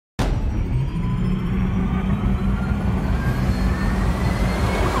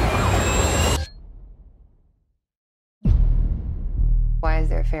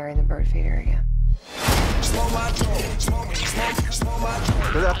start ferrying the bird feeder again.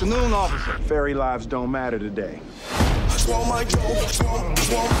 Good afternoon, officer. Ferry lives don't matter today. That's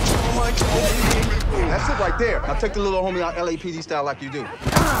it right there. Now take the little homie out LAPD style like you do.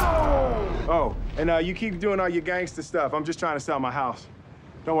 Oh, and you keep doing all your gangster stuff. I'm just trying to sell my house.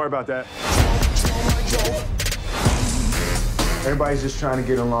 Don't worry about that. Everybody's just trying to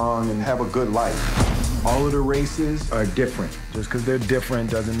get along and have a good life. All of the races are different. Just because they're different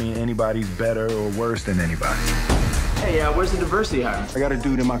doesn't mean anybody's better or worse than anybody. Hey, where's the diversity hire? I got a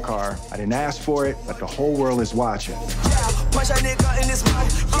dude in my car. I didn't ask for it, but the whole world is watching. Boy,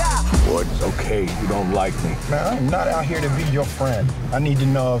 it's okay. You don't like me. Man, I'm not out here to be your friend. I need to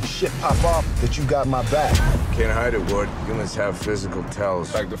know if shit pop off that you got my back. Can't hide it, Wood. Humans have physical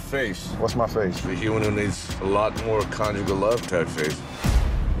tells. Like the face. What's my face? The human who needs a lot more conjugal love type face.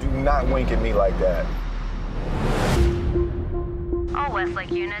 Do not wink at me like that. All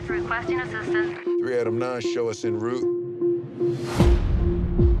Westlake units requesting assistance. 3 Adam 9, show us en route.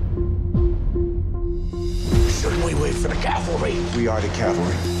 Shouldn't we wait for the cavalry? We are the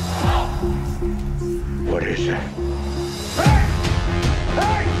cavalry. What is it? Hey!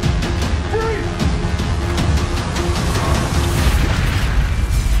 Hey! Freeze!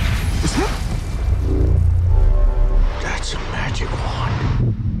 That's a magic wand.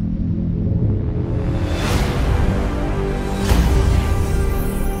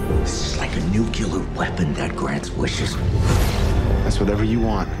 This is like a nuclear weapon that grants wishes. That's whatever you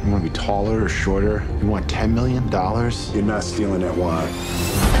want. You want to be taller or shorter? You want $10 million? You're not stealing that wine.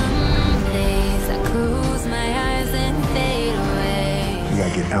 Some days I close my eyes and fade away. You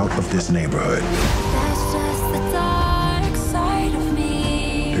gotta get out of this neighborhood. That's just the dark side of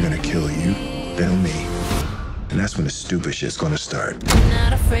me. They're gonna kill you, then me. And that's when the stupid shit's gonna start. I'm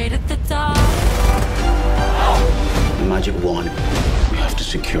not afraid of the dark. The magic wand. We have to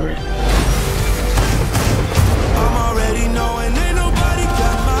secure it. I'm already knowing ain't nobody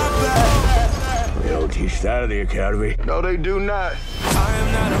got my back. They don't teach that at the academy. No, they do not. I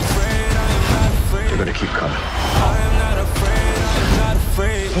am not afraid, I am not afraid. They're gonna keep coming. I am not afraid, I am not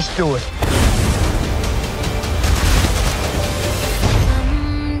afraid. Let's do it.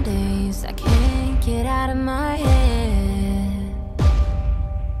 Some days I can't get out of my head.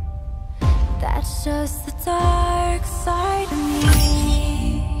 That's just the dark side of me.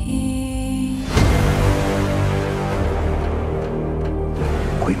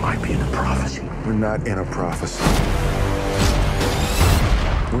 We might be in a prophecy. We're not in a prophecy.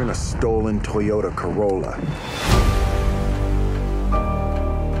 We're in a stolen Toyota Corolla.